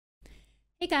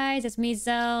Hey guys, it's me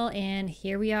Zell, and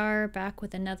here we are back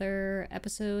with another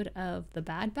episode of The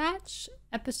Bad Batch.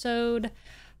 Episode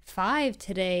 5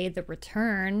 today, The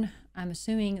Return. I'm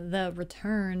assuming the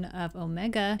return of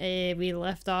Omega. We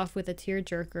left off with a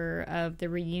tearjerker of the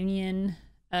reunion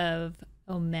of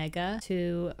Omega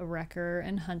to Wrecker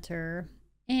and Hunter.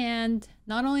 And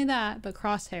not only that, but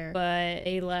Crosshair. But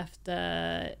they left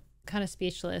kind of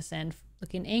speechless and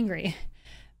looking angry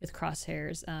with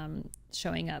Crosshairs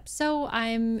showing up. So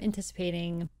I'm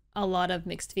anticipating a lot of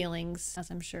mixed feelings, as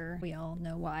I'm sure we all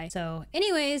know why. So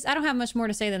anyways, I don't have much more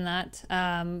to say than that,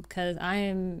 because I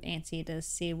am antsy to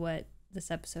see what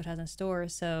this episode has in store.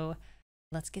 So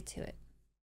let's get to it.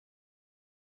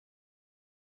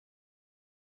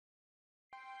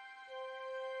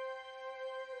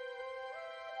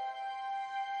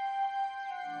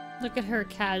 Look at her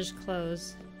cash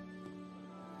clothes.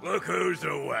 Look who's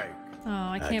awake. Oh,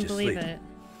 I can't believe it.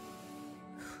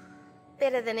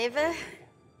 Better than ever.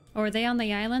 Or are they on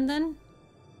the island then?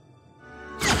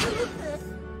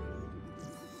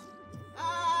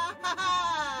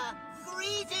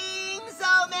 Greetings,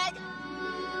 Omega.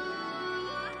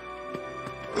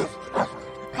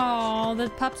 Oh,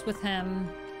 the pup's with him.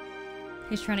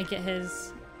 He's trying to get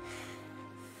his...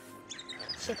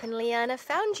 Chip and Liana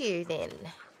found you then.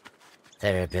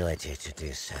 Their ability to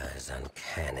do so is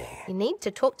uncanny. You need to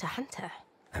talk to Hunter.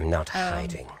 I'm not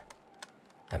hiding.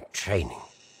 I'm training.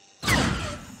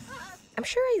 I'm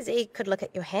sure AZ could look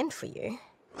at your hand for you.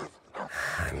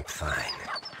 I'm fine.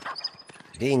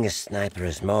 Being a sniper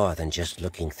is more than just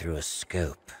looking through a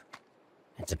scope.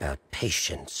 It's about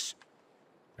patience,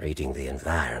 reading the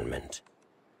environment,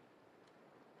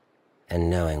 and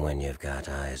knowing when you've got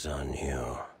eyes on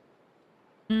you.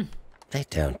 They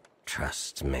don't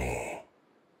trust me.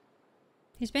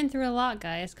 He's been through a lot,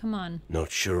 guys. Come on.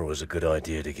 Not sure it was a good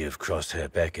idea to give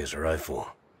Crosshair back his rifle.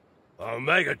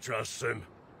 Omega trusts him.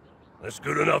 That's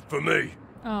good enough for me.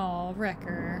 Oh,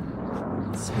 Wrecker.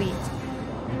 Sweet.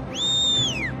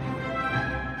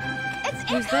 It's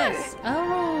Who's Echo! this?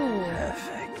 Oh!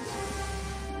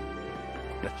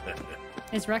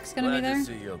 Perfect. Is Rex gonna be Glad there? to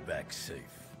see you're back safe.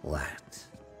 What?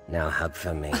 No hug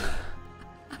for me?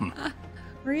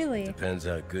 Really? Depends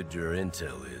how good your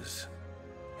intel is.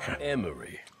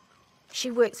 Emery. She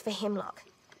works for Hemlock.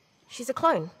 She's a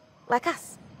clone, like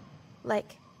us.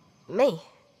 Like me.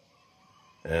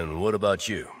 And what about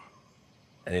you?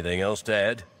 Anything else to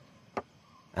add?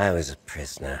 I was a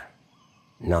prisoner.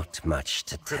 Not much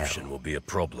to tell. Encryption will be a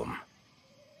problem.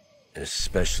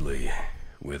 Especially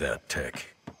without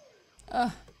tech.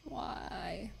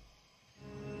 Why?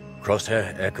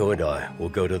 Crosshair, Echo, and I will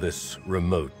go to this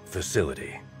remote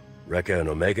facility. Wrecker and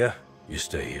Omega, you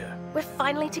stay here. We're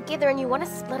finally together and you want to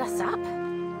split us up?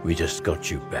 We just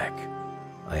got you back.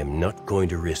 I am not going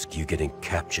to risk you getting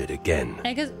captured again.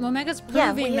 Omega's Yeah,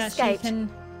 proving we that escaped. she can...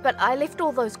 But I left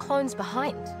all those clones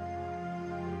behind.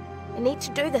 I need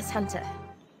to do this, Hunter.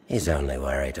 He's only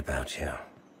worried about you.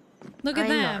 Look at I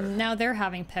them. know. Now they're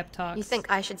having pep talks. You think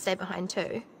I should stay behind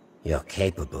too? You're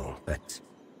capable, but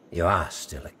you are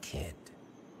still a kid.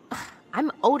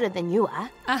 I'm older than you are,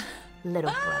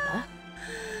 little brother.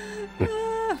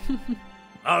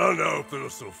 I don't know if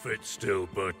this'll fit still,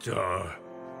 but,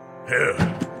 here.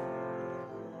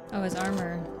 Oh, his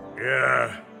armor.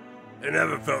 Yeah, it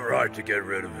never felt right to get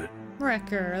rid of it.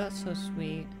 Wrecker, that's so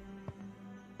sweet.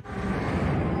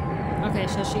 Okay,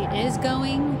 so she is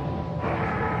going.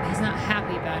 He's not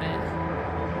happy about it.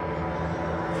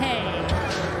 Hey.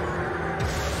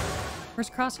 Where's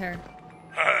Crosshair?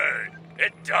 Hey,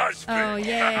 it does fit. Oh,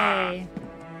 yay.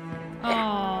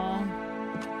 Oh.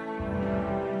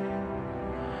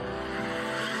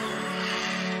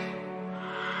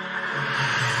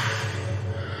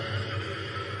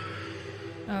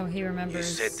 Oh, he You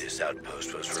remembers. said this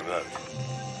outpost was remote.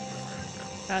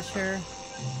 Gotcha.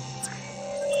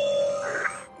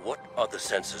 What are the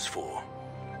sensors for?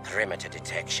 Perimeter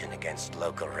detection against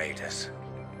local raiders.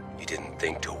 You didn't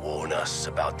think to warn us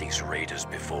about these raiders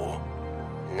before?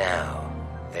 Now,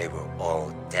 they were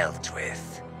all dealt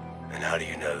with. And how do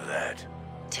you know that?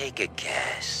 Take a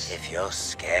guess. If you're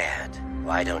scared,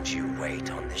 why don't you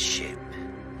wait on the ship?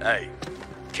 Hey,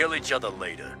 kill each other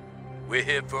later. We're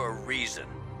here for a reason.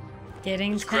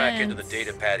 Getting Let's crack into the tense.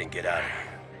 data pad and get out of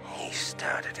here. He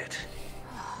started it.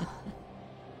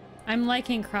 I'm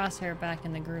liking Crosshair back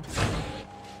in the group.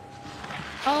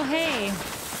 Oh, hey.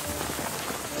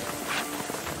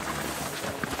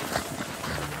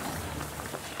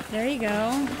 There you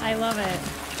go. I love it.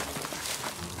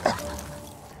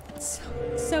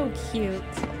 So cute.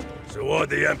 So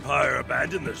why'd the Empire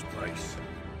abandon this place?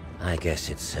 I guess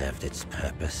it served its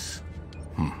purpose.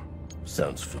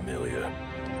 Sounds familiar.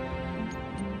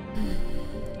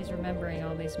 He's remembering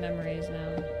all these memories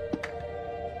now.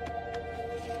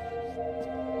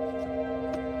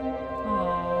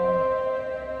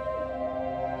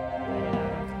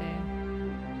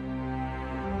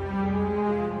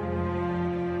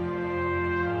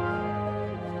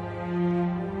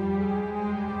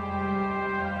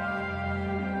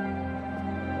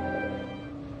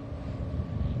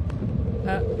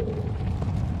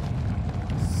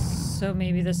 So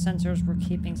maybe the sensors were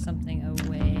keeping something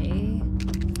away.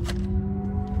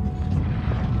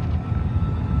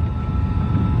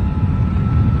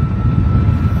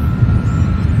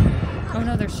 Oh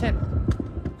no, their ship.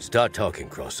 Start talking,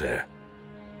 Crosshair.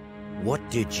 What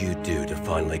did you do to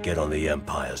finally get on the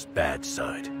Empire's bad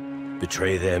side?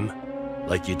 Betray them,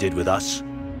 like you did with us?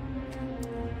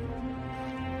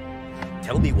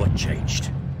 Tell me what changed.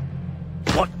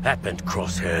 What happened,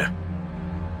 Crosshair?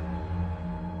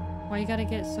 Why you gotta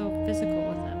get so physical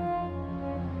with him?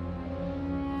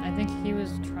 I think he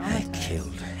was traumatized. I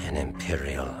killed an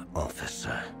Imperial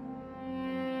officer.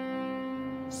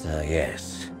 So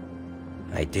yes,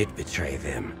 I did betray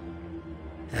them.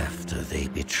 After they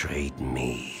betrayed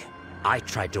me. I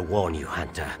tried to warn you,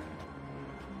 Hunter.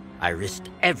 I risked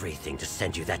everything to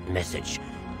send you that message.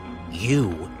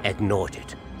 You ignored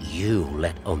it. You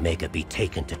let Omega be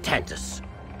taken to Tantus.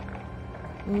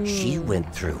 She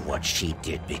went through what she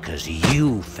did because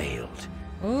you failed.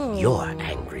 Ooh. You're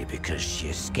angry because she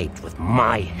escaped with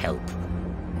my help,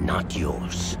 not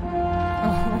yours.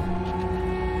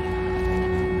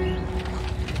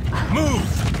 Move!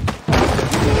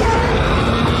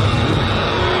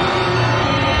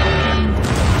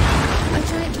 A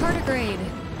giant tardigrade.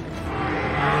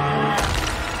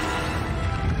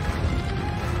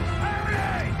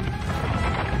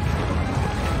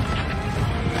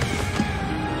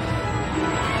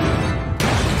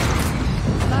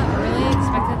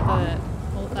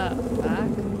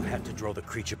 Draw the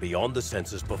creature beyond the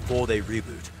sensors before they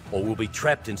reboot, or we'll be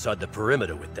trapped inside the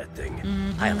perimeter with that thing.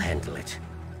 I'll handle it.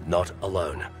 Not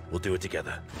alone. We'll do it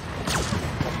together.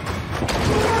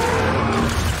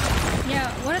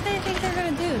 Yeah, what do they think they're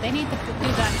gonna do? They need to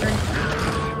do that during...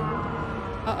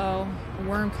 Uh-oh. A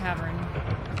worm cavern.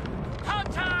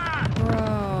 Hunter!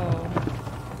 Bro.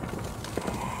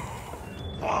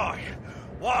 Why?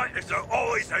 Why is there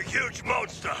always a huge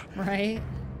monster? Right?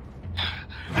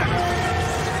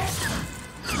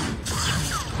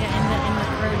 Yeah, in the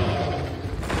throaty.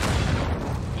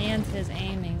 And his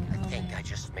aiming. I think I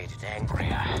just made it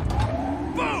angrier.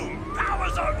 Boom!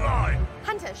 Power's online!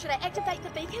 Hunter, should I activate the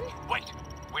beacon? Wait!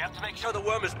 We have to make sure the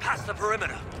worm is past the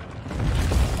perimeter.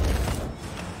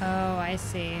 Oh, I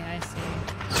see, I see.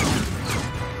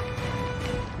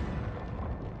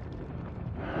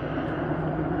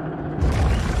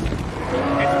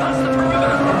 It's past the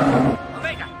perimeter!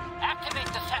 Omega, activate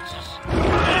the sensors.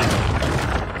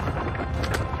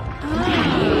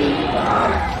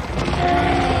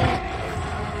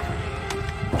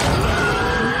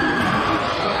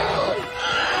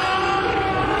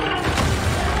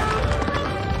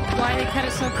 Why they cut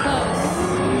it so close?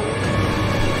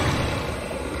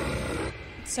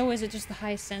 So is it just the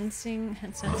high sensor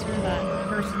that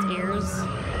hurts its ears?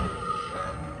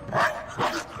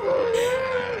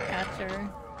 Gotcha.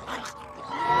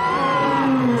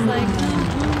 It's like...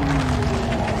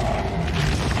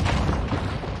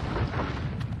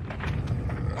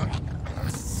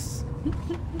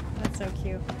 That's so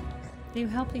cute. They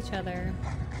help each other.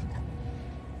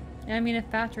 And I mean, if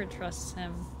Batra trusts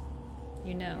him,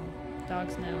 you know.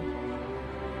 Dogs know.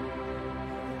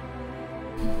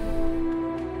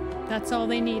 That's all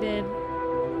they needed.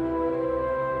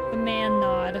 The man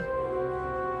nod.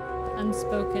 The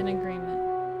unspoken agreement.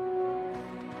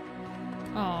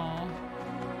 Aww.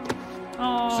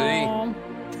 Aww. See?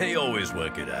 They always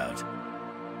work it out.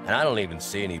 And I don't even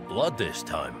see any blood this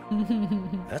time.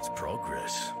 That's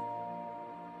progress.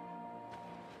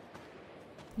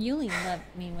 You only loved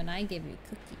me when I gave you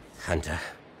cookies. Hunter,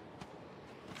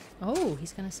 Oh,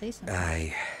 he's gonna say something.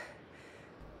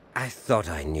 I thought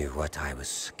I knew what I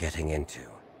was getting into.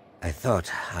 I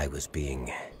thought I was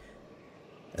being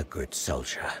a good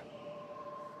soldier.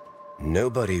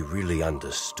 Nobody really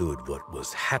understood what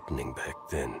was happening back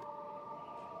then.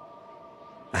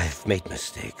 I've made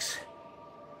mistakes.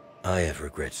 I have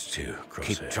regrets too, Crosshair.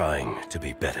 Keep trying to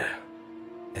be better.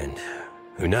 And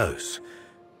who knows?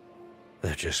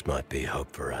 There just might be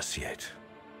hope for us yet.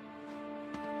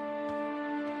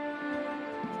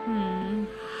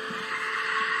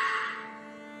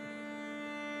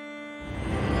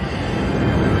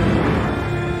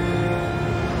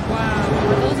 Wow,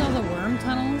 are those all the worm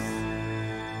tunnels?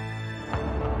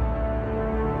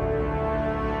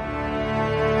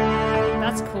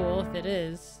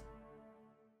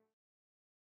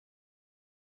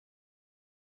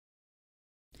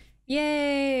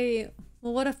 Yay!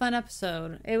 Well, what a fun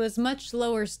episode. It was much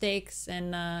lower stakes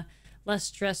and less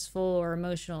stressful or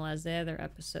emotional as the other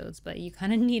episodes, but you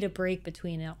kind of need a break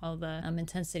between all the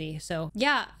intensity. So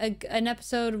yeah, an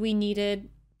episode we needed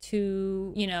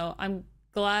to, you know, I'm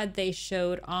glad they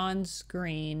showed on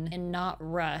screen and not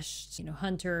rushed, you know,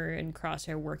 Hunter and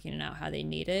Crosshair working it out how they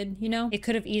needed, you know. It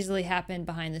could have easily happened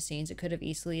behind the scenes. It could have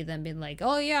easily then been like,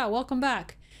 oh yeah, welcome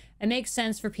back. It makes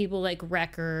sense for people like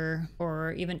Wrecker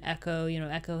or even Echo. You know,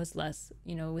 Echo is less,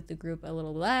 you know, with the group a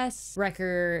little less.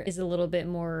 Wrecker is a little bit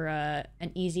more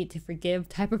an easy to forgive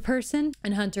type of person.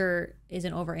 And Hunter is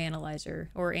an overanalyzer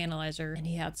or analyzer. And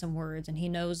he had some words and he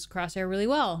knows Crosshair really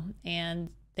well. And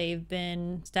they've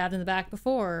been stabbed in the back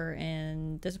before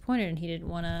and disappointed. And he didn't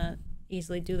want to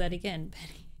easily do that again.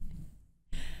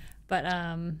 But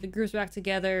the group's back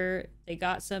together. They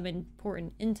got some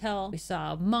important intel. We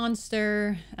saw a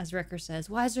monster, as Wrecker says.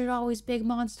 Why is there always big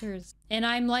monsters? And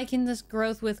I'm liking this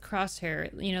growth with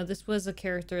Crosshair. You know, this was a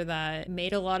character that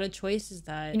made a lot of choices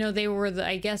that, you know, they were,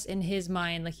 I guess, in his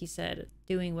mind, like he said,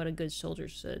 doing what a good soldier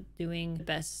should, doing the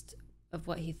best of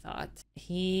what he thought.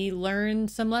 He learned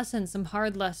some lessons, some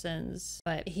hard lessons,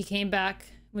 but he came back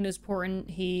when it was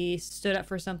important. He stood up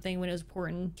for something when it was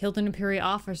important. Killed an Imperial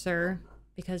officer.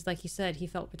 Because like he said, he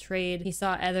felt betrayed. He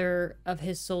saw other of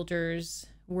his soldiers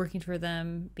working for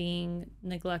them being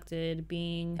neglected,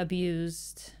 being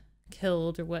abused,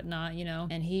 killed or whatnot, you know.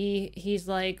 And he's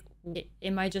like,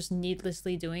 am I just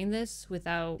needlessly doing this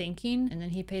without thinking? And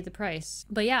then he paid the price.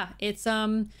 But yeah, it's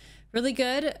really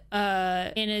good.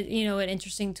 And it, you know, an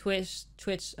interesting twitch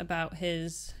about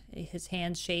his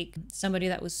handshake. Somebody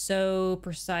that was so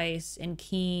precise and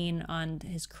keen on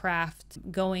his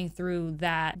craft, going through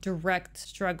that direct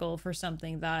struggle for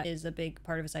something that is a big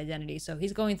part of his identity. So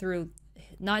he's going through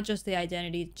not just the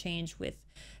identity change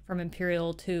from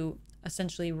Imperial to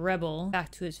essentially rebel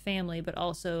back to his family, but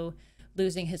also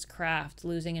losing his craft,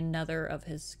 losing another of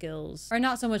his skills, or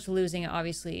not so much losing it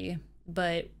obviously,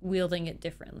 but wielding it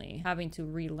differently, having to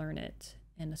relearn it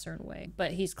in a certain way.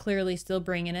 But he's clearly still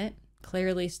bringing it,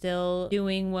 clearly still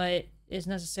doing what is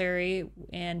necessary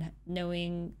and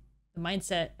knowing the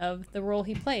mindset of the role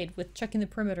he played with checking the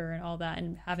perimeter and all that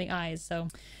and having eyes. So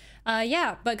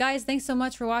yeah, but guys, thanks so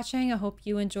much for watching. I hope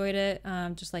you enjoyed it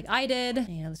just like I did.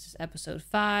 You know, this is episode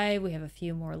 5. We have a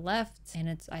few more left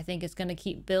and I think it's gonna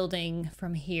keep building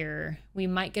from here. We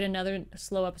might get another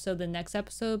slow episode the next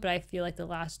episode, but I feel like the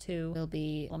last 2 will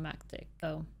be climactic.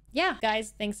 So yeah,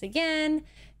 guys, thanks again.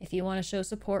 If you want to show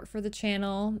support for the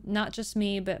channel, not just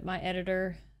me, but my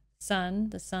editor, Sun,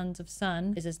 the Sons of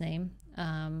Sun is his name.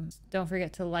 Don't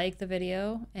forget to like the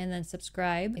video and then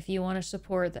subscribe. If you want to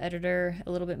support the editor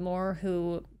a little bit more,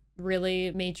 who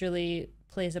really majorly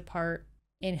plays a part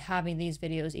in having these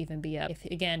videos even be up.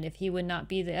 If he would not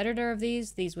be the editor of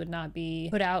these would not be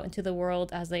put out into the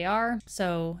world as they are.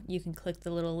 So you can click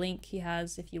the little link he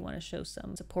has if you want to show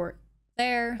some support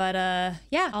there. But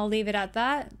yeah, I'll leave it at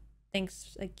that.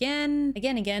 Thanks again,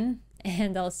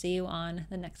 and I'll see you on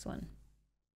the next one.